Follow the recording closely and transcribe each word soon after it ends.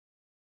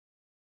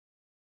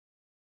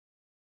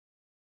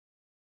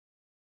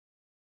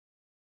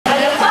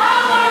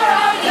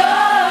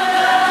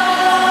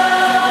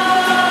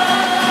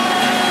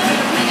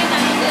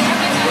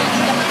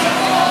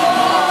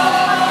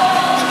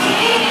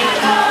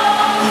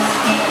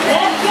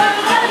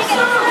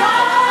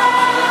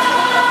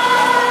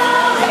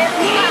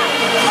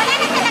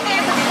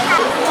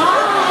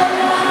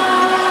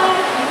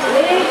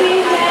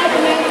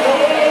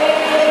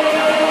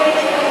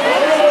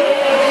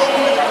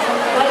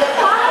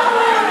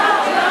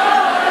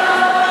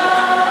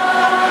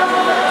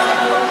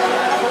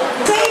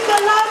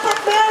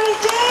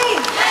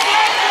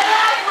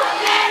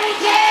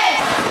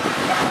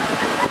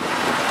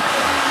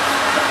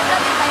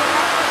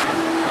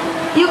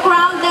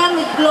them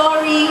with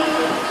glory,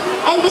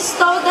 and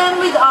bestow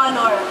them with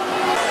honor.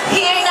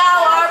 Hear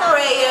now our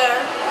prayer,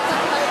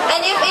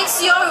 and if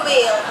it's your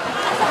will,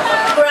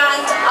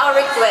 grant our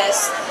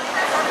request.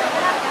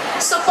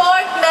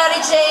 Support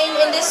Mary Jane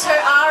in this her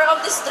hour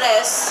of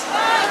distress,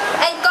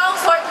 and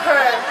comfort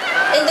her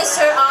in this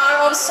her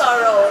hour of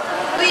sorrow.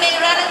 We may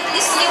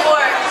relentlessly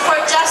work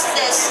for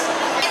justice,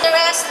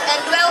 interest,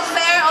 and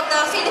welfare of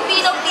the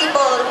Filipino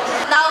people,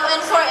 now and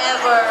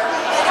forever.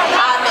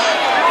 Amen.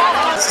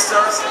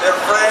 Sisters and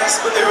friends,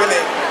 good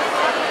evening.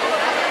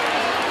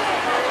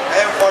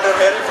 I am Father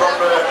Mary from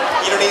the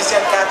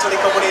Indonesian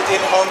Catholic community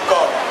in Hong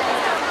Kong.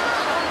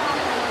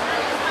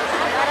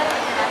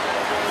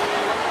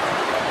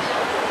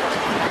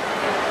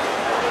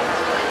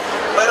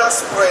 Let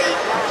us pray.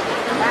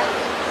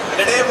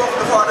 In the name of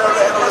the Father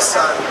and of the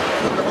Son,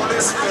 and the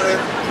Holy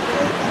Spirit.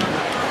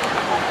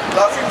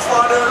 Loving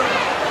Father,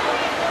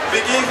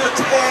 we give you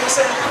thanks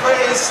and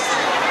praise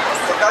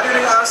for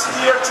gathering us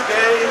here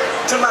today,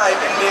 tonight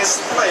in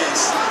this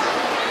place.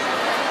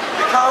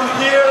 We come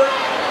here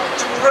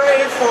to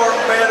pray for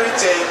Mary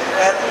Jane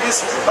and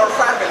her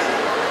family.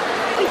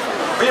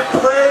 We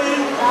pray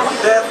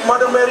that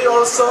Mother Mary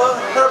also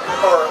help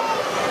her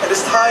in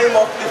this time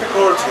of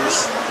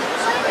difficulties.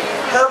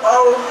 Help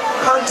our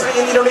country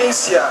in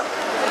Indonesia.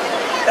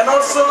 And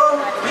also,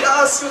 we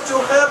ask you to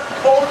help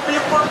all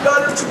people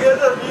gathered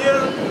together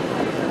here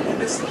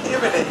in this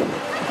evening,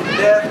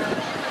 that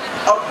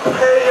our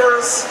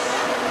prayers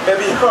may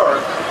be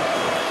heard.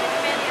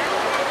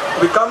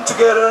 We come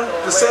together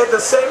to say the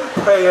same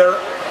prayer.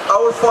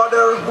 Our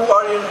Father who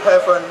art in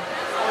heaven,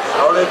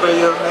 hallowed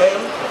be your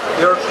name,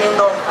 your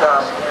kingdom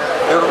come,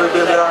 your will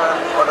be done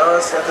on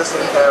earth as it is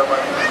in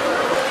heaven.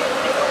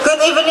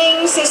 Good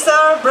evening, sister,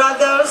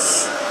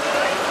 brothers.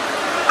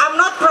 I'm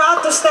not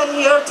proud to stand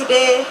here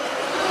today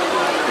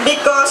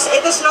because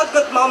it is not a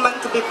good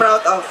moment to be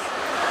proud of.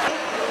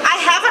 I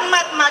haven't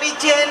met Mary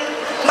Jane,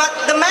 but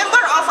the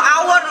member of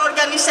our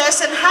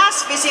organization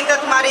has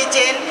visited Mary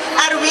Jane,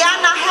 and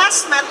Rihanna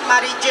has met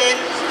Mary Jane.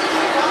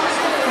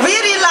 We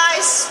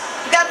realize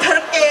that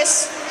her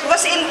case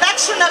was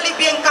intentionally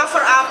being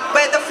covered up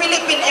by the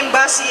Philippine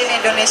Embassy in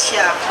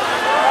Indonesia.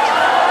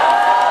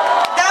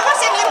 There was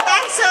an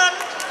intention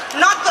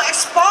not to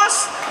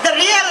expose the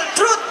real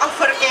truth of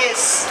her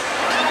case.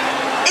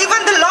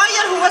 Even the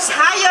lawyer who was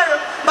hired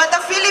by the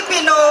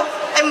Filipino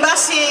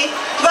embassy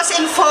was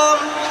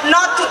informed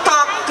not to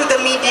talk to the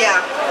media.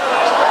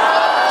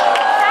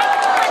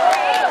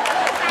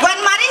 When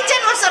Mary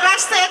Jane was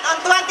arrested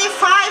on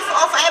 25th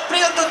of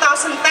April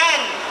 2010,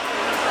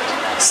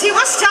 she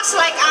was just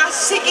like us,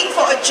 seeking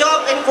for a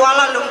job in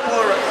Kuala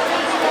Lumpur.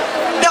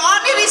 The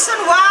only reason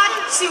why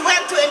she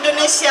went to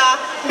Indonesia,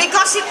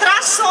 because she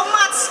trusts so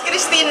much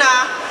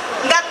Christina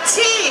that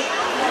Christina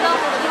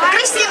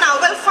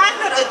will find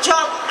her a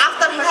job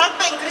after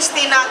helping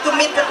Christina to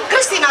meet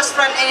Christina's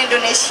friend in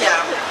Indonesia.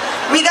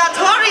 Without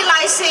her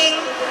realizing,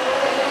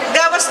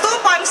 there was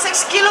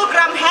 2.6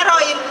 kilogram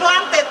heroin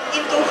planted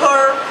into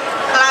her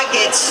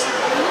luggage.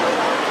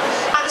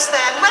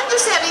 Understand, when you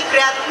say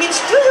regret, means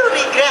do you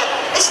regret?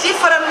 It's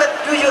different with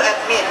do you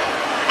admit.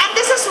 And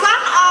this is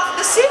one of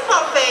the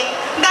simple things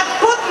that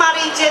put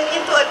Mary Jane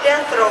into a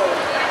death row.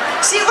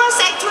 She was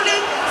actually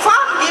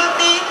found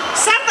guilty,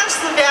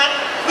 sentenced to death,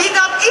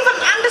 without even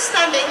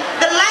understanding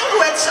the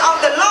language of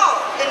the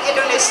law in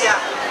Indonesia.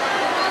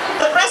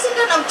 The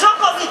president of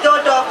Joko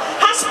Widodo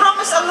has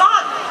promised a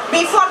lot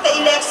before the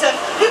election.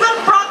 He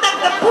will protect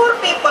the poor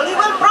people, he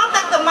will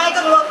protect the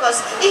migrant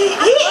workers. He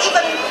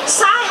even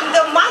signed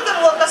the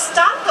migrant workers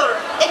charter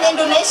in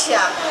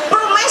Indonesia,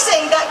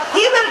 promising that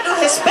he will do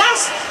his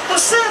best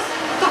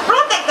to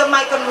protect the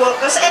migrant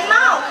workers. And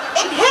now,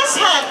 in his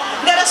hand,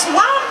 there is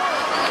one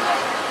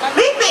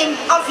victim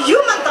of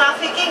human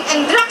trafficking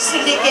and drug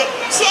syndicate.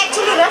 She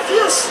actually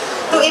refused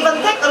to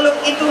even take a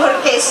look into her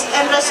case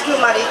and rescue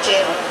Mary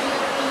Jane.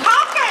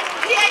 How can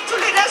he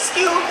actually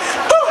rescue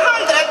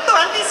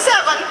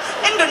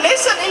 227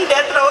 Indonesian in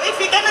death row if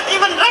he cannot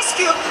even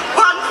rescue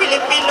one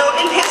Filipino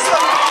in his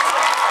own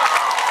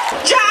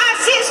case?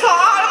 Justice for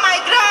all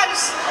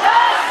migrants!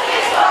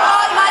 Justice for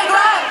all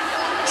migrants!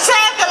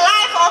 Save the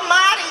life of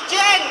Mary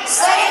Jane!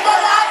 Save the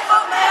life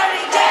of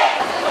Mary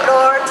Jane!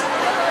 Lord,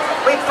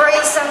 we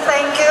praise and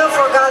thank you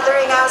for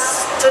gathering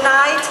us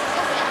tonight,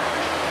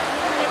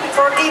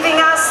 for giving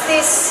us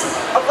this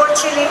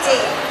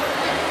opportunity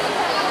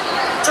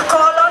to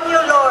call on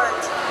you, Lord,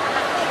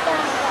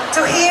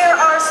 to hear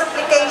our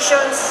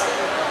supplications,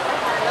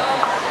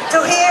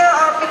 to hear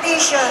our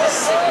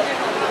petitions,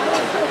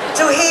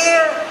 to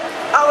hear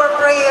our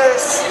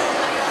prayers.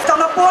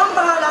 Kama po ang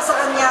bahala sa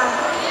Kanya.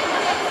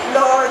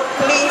 Lord,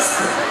 please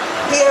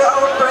hear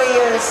our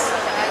prayers.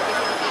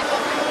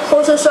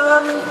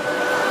 Khususan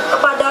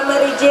kepada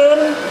Mary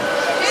Jane,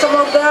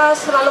 semoga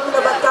selalu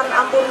mendapatkan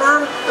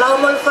ampunan.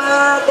 Lahumul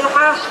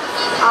Fatihah.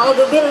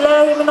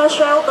 A'udzubillahi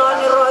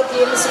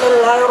minasyaitonirrajim.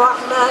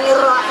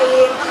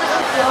 Bismillahirrahmanirrahim.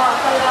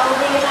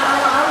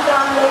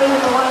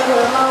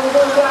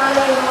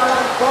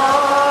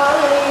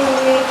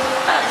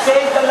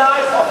 Save the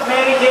life of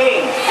Mary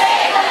Jane.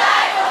 Save the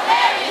life of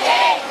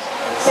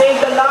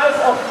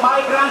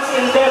migrants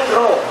in death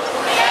row.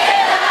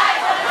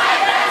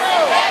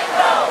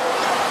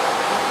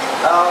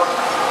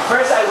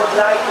 First, I would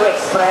like to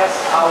express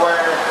our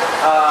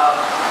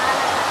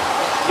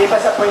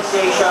deepest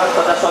appreciation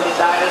to the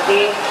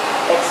solidarity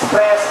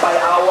expressed by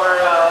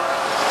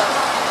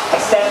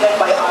extended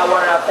by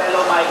our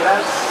fellow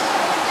migrants,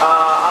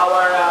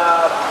 our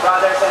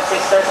brothers and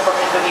sisters from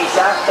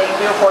Indonesia. Thank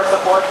you for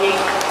supporting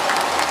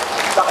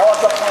the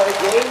cause of Mary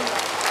Jane.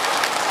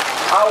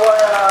 Our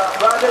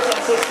brothers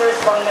and sisters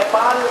from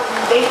Nepal,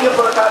 thank you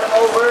for coming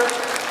over.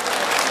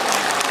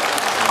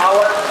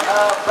 Our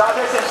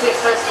brothers and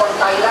sisters from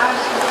Thailand,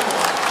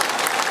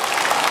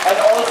 and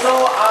also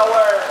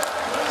our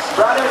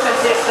brothers and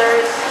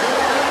sisters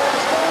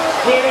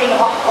here in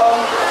Hong Kong,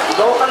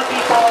 local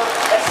people,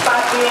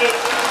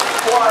 expatriates,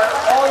 who are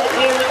all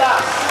here with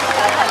us,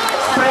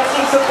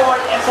 expressing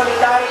support and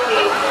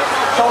solidarity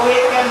so we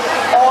can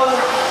all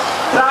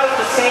try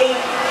to save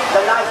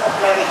the life of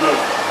Mary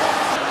Jane.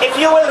 If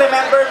you will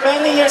remember,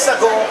 many years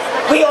ago,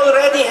 we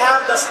already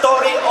have the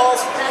story of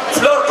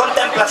flor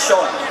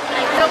contemplación.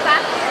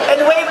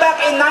 And way back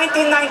in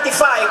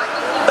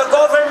 1995, the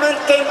government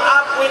came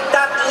up with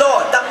that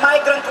law, the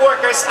Migrant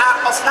Workers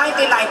Act of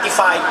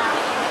 1995.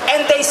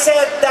 And they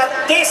said that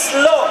this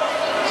law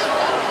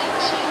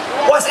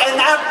was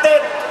enacted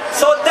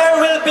so there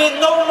will be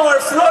no more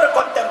flor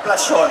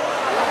contemplación.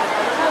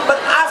 But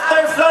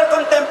after flor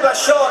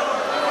contemplación,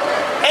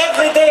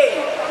 every day,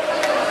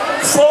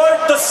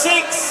 4 to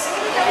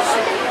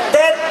 6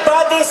 dead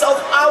bodies of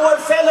our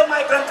fellow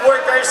migrant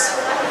workers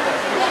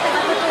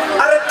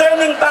are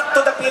returning back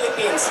to the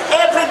Philippines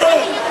every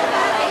day.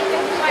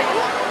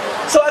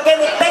 So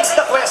again, it begs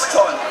the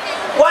question,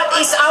 what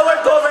is our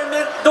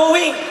government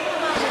doing?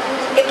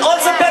 It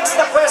also begs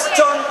the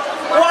question,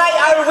 why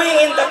are we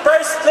in the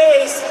first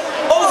place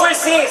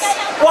overseas?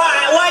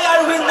 Why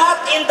are we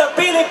not in the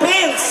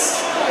Philippines?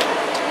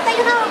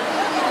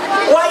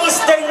 Why is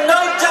there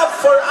no job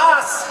for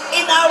us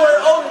in our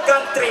own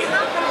country?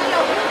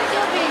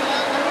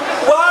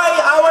 Why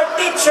our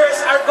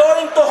teachers are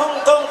going to Hong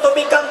Kong to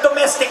become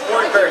domestic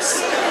workers?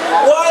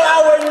 Why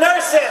our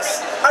nurses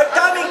are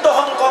coming to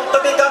Hong Kong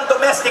to become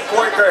domestic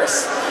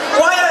workers?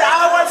 Why are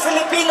our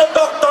Filipino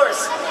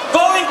doctors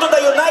going to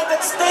the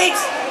United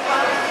States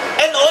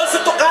and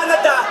also to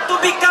Canada to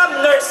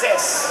become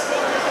nurses?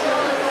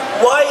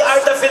 Why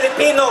are the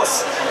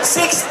Filipinos,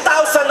 6,000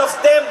 of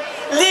them,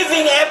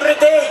 living every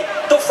day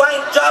to find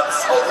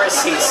jobs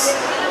overseas?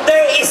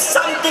 There is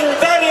something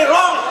very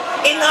wrong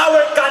in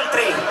our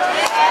country.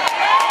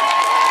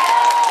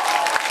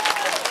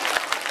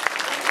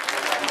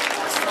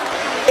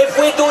 If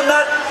we do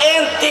not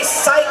end this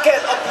cycle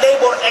of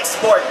labor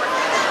export,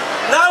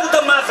 now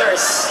the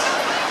mothers,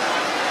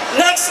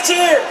 next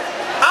year,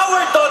 our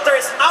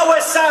daughters,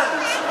 our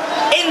sons,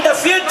 in the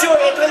future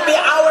it will be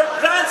our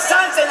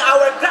grandsons and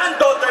our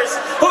granddaughters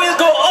who will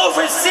go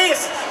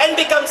overseas and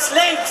become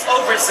slaves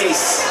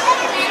overseas.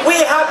 We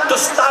have to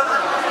stop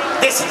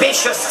this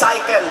vicious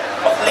cycle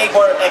of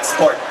labor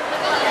export.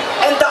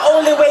 And the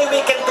only way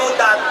we can do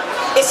that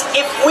is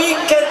if we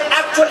can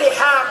actually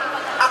have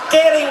a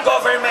caring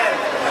government,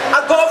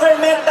 a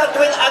government that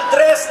will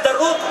address the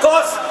root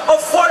cause of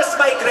forced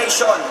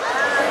migration,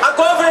 a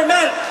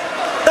government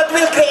that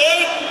will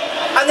create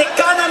an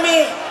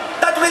economy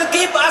that will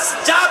give us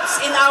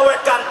jobs in our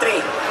country,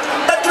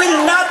 that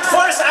will not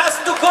force us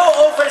to go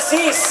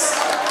overseas,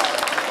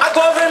 a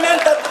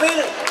government that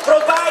will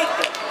provide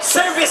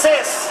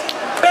services,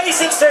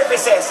 basic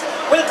services,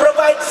 will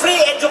provide free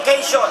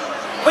education,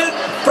 will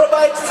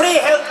provide free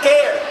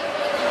healthcare,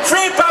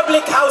 free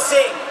public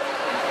housing,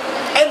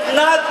 and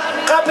not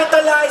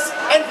capitalize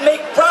and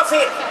make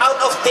profit out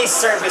of these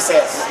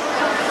services.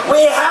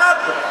 We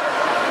have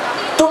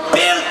to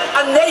build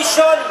a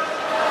nation,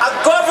 a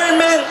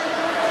government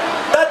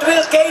that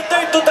will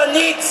cater to the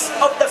needs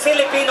of the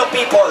Filipino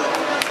people.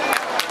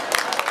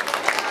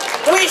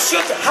 We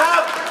should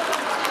have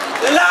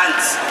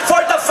lands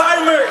for the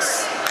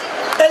farmers.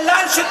 The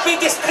land should be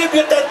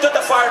distributed to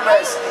the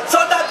farmers so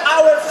that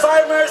our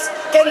farmers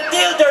can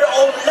till their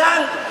own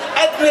land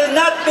and will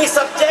not be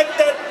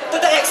subjected to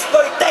the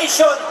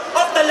exploitation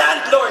of the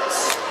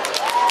landlords.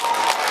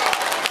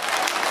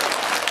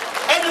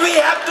 And we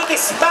have to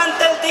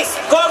dismantle this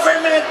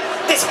government,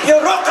 this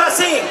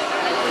bureaucracy,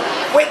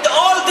 with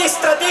all these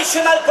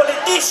traditional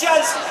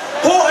politicians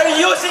who are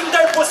using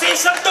their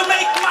position to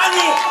make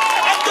money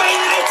and to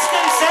enrich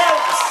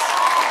themselves.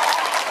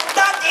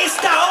 That is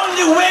the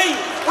only way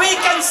we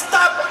can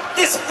stop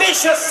this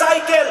vicious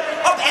cycle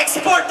of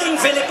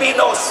exporting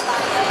Filipinos.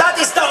 That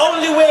is the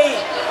only way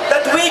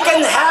that we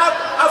can have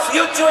a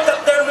future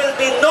that there will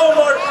be no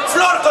more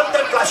flor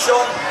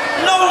contemplación,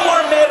 no more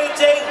Mary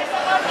Jane,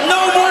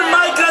 no more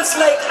migrants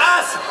like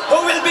us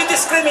who will be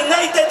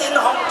discriminated in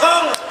Hong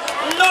Kong,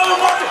 no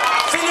more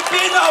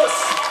Filipinos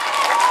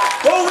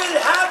who will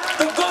have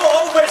to go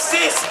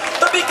overseas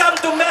to become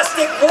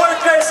domestic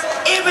workers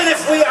even if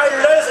we are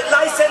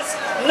licensed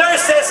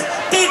nurses,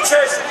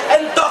 teachers,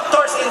 and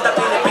doctors in the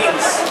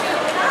Philippines.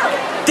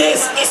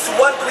 This is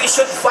what we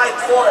should fight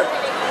for.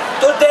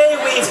 Today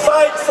we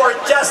fight for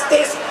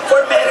justice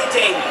for Mary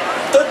Jane.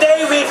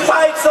 Today we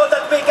fight so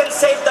that we can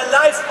save the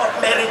life of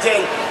Mary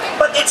Jane.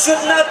 But it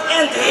should not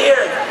end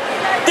here.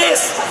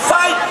 This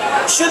fight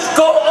should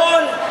go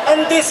on,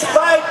 and this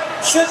fight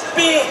should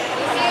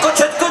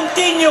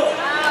continue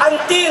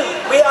until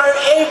we are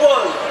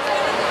able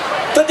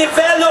to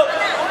develop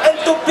and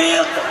to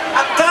build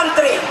a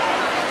country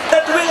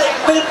that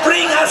will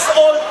bring us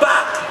all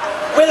back,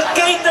 will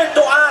cater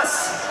to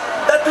us,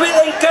 that will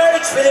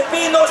encourage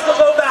Filipinos to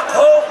go back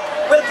home,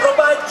 will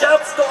provide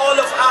jobs to all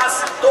of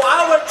us, to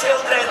our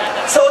children,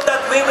 so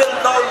that we will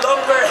no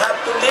longer have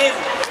to leave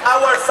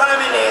our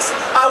families,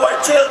 our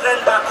children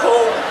back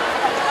home.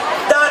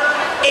 That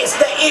is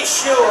the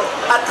issue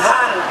at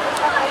hand.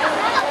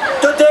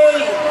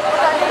 Today,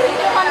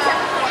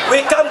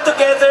 we come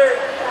together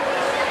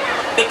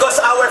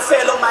because our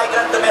fellow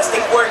migrant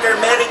domestic worker,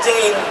 Mary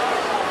Jane,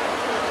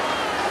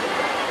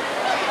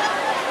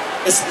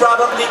 is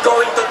probably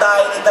going to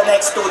die in the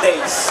next 2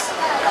 days.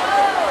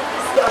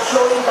 We are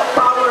showing the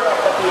power of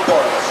the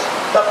people.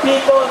 The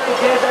people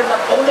together,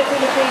 not only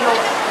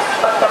Filipinos,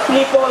 but the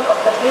people of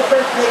the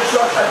different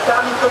nations are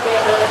coming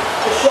together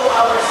to show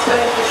our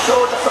strength, to show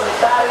the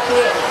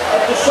solidarity,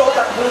 and to show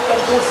that we can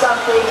do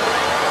something.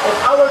 If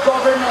our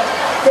government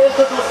fails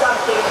to do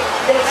something,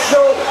 let's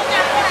show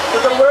to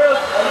the world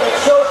and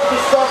let's show to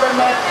this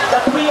government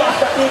that we as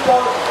the people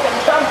can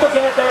come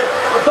together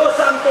to do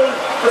something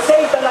to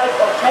save the life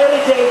of Mary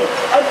Jane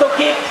and to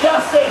give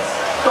justice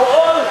to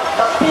all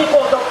the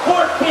people, the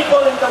poor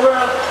people in the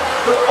world,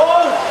 to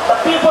all the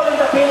people in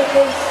the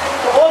Philippines,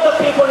 to all the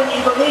people in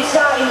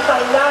Indonesia, in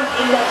Thailand,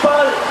 in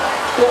Nepal,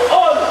 to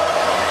all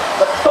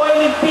the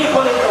toiling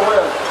people in the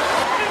world.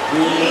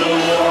 We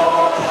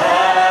walk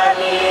hand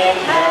in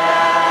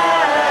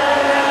hand.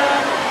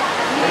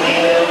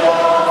 We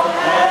walk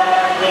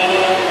hand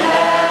in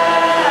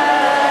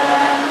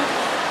hand.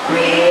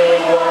 We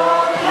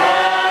walk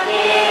hand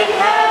in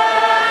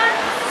hand.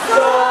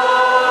 Someday,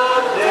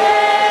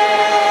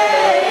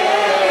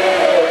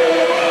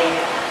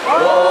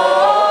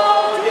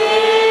 oh,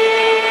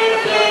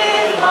 deep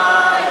in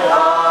my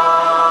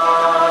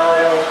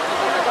heart,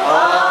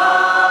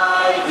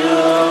 I do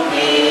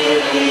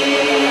believe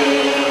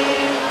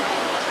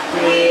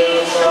we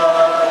shall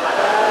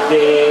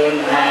in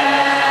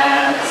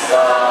hand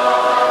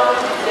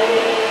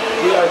someday.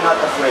 We are not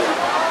afraid.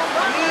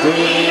 We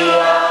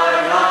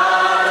are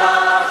not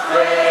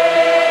afraid.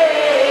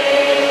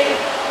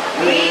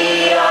 We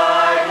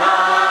are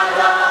not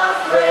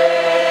afraid.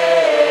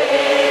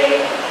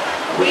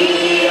 We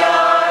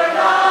are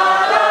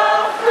not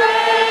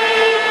afraid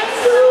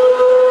today.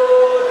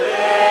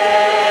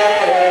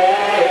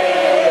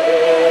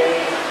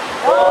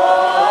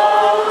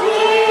 Oh,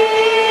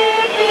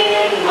 deep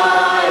in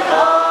my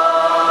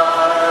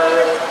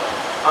heart,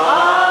 I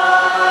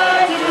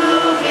do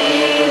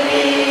believe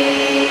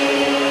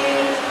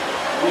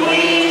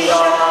we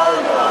shall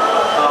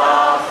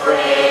not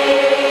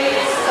afraid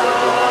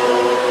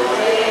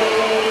someday.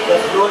 The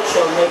fruit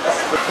shall make us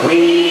free.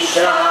 We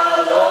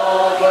shall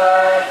overcome.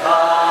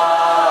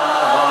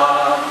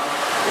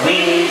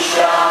 We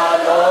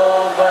shall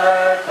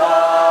overcome.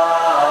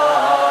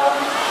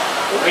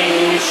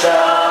 We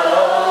shall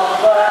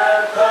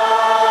overcome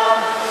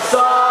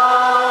someday.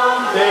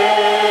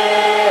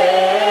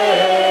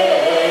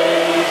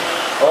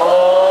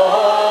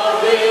 Oh,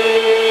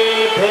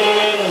 deep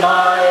in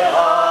my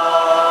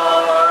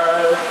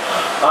heart,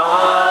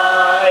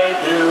 I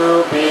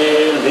do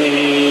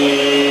believe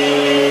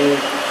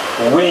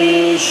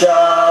we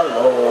shall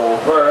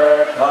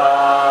overcome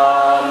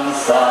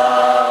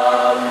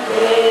someday.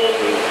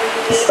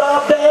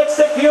 Stop the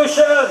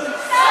execution!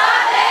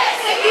 Stop the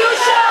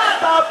execution!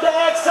 Stop the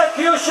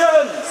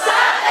execution!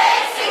 Stop the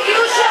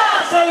execution!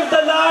 Save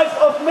the life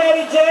of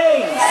Mary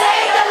Jane!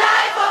 Save the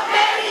life of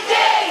Mary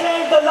Jane!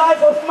 Save the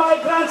life of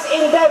migrants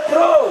in death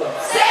row!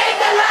 Save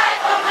the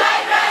life of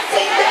migrants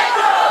in death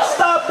row!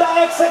 Stop the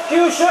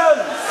execution!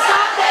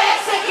 Stop the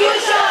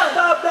execution!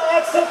 Stop the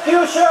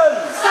execution!